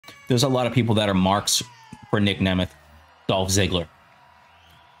There's a lot of people that are marks for Nick Nemeth, Dolph Ziggler.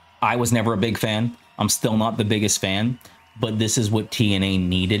 I was never a big fan. I'm still not the biggest fan, but this is what TNA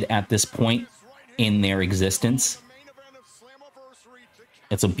needed at this point in their existence.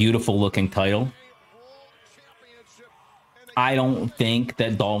 It's a beautiful looking title. I don't think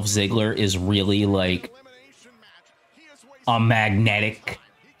that Dolph Ziggler is really like a magnetic,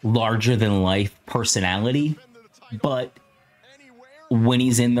 larger than life personality, but when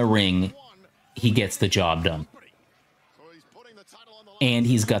he's in the ring, he gets the job done. And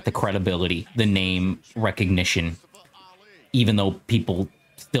he's got the credibility, the name recognition, even though people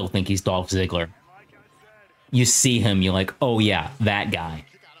still think he's Dolph Ziggler. You see him, you're like, oh yeah, that guy.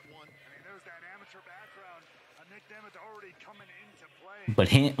 But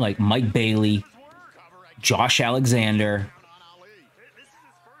him, like Mike Bailey, Josh Alexander,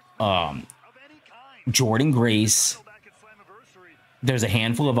 Jordan Grace, there's a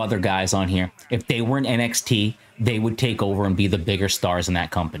handful of other guys on here. If they were in NXT, they would take over and be the bigger stars in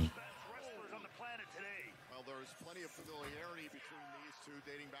that company. Well, there's plenty of familiarity between these two,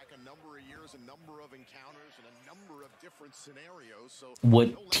 dating back a number of years, a number of encounters, and a number of different scenarios. So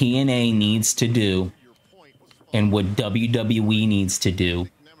what TNA needs to do and what WWE needs to do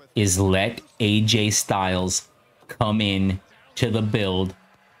is let AJ Styles come in to the build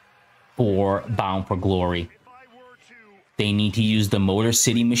for Bound for Glory. They need to use the Motor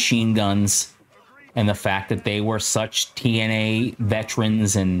City Machine Guns and the fact that they were such TNA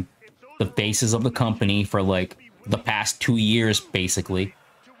veterans and the faces of the company for like the past 2 years, basically.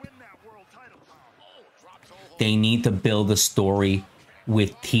 They need to build a story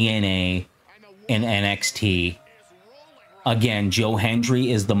with TNA and NXT. Again, Joe Hendry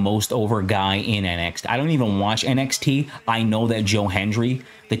is the most over guy in NXT. I don't even watch NXT. I know that Joe Hendry,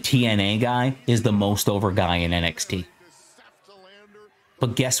 the TNA guy, is the most over guy in NXT.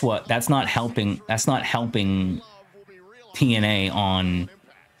 But guess what? That's not helping. That's not helping TNA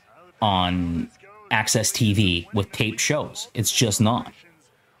on Access TV with taped shows. It's just not.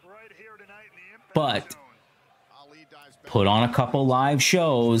 But put on a couple live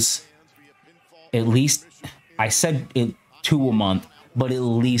shows. At least, I said it 2 a month, but at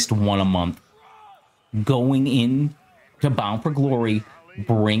least 1 a month. Going in to Bound for Glory,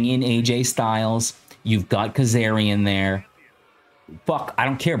 bring in AJ Styles. You've got Kazarian there. Fuck, I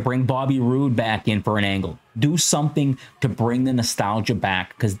don't care. Bring Bobby Roode back in for an angle. Do something to bring the nostalgia back,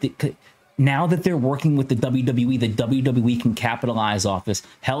 because now that they're working with the WWE can capitalize off this.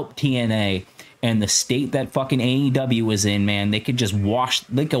 Help TNA. And the state that fucking AEW is in, man, they could just wash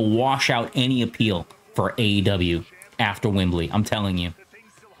out any appeal for AEW after Wembley. I'm telling you.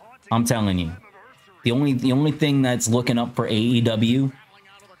 I'm telling you. The only thing that's looking up for AEW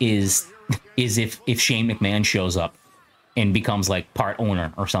is if Shane McMahon shows up and becomes like part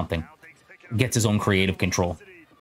owner or something. Gets his own creative control.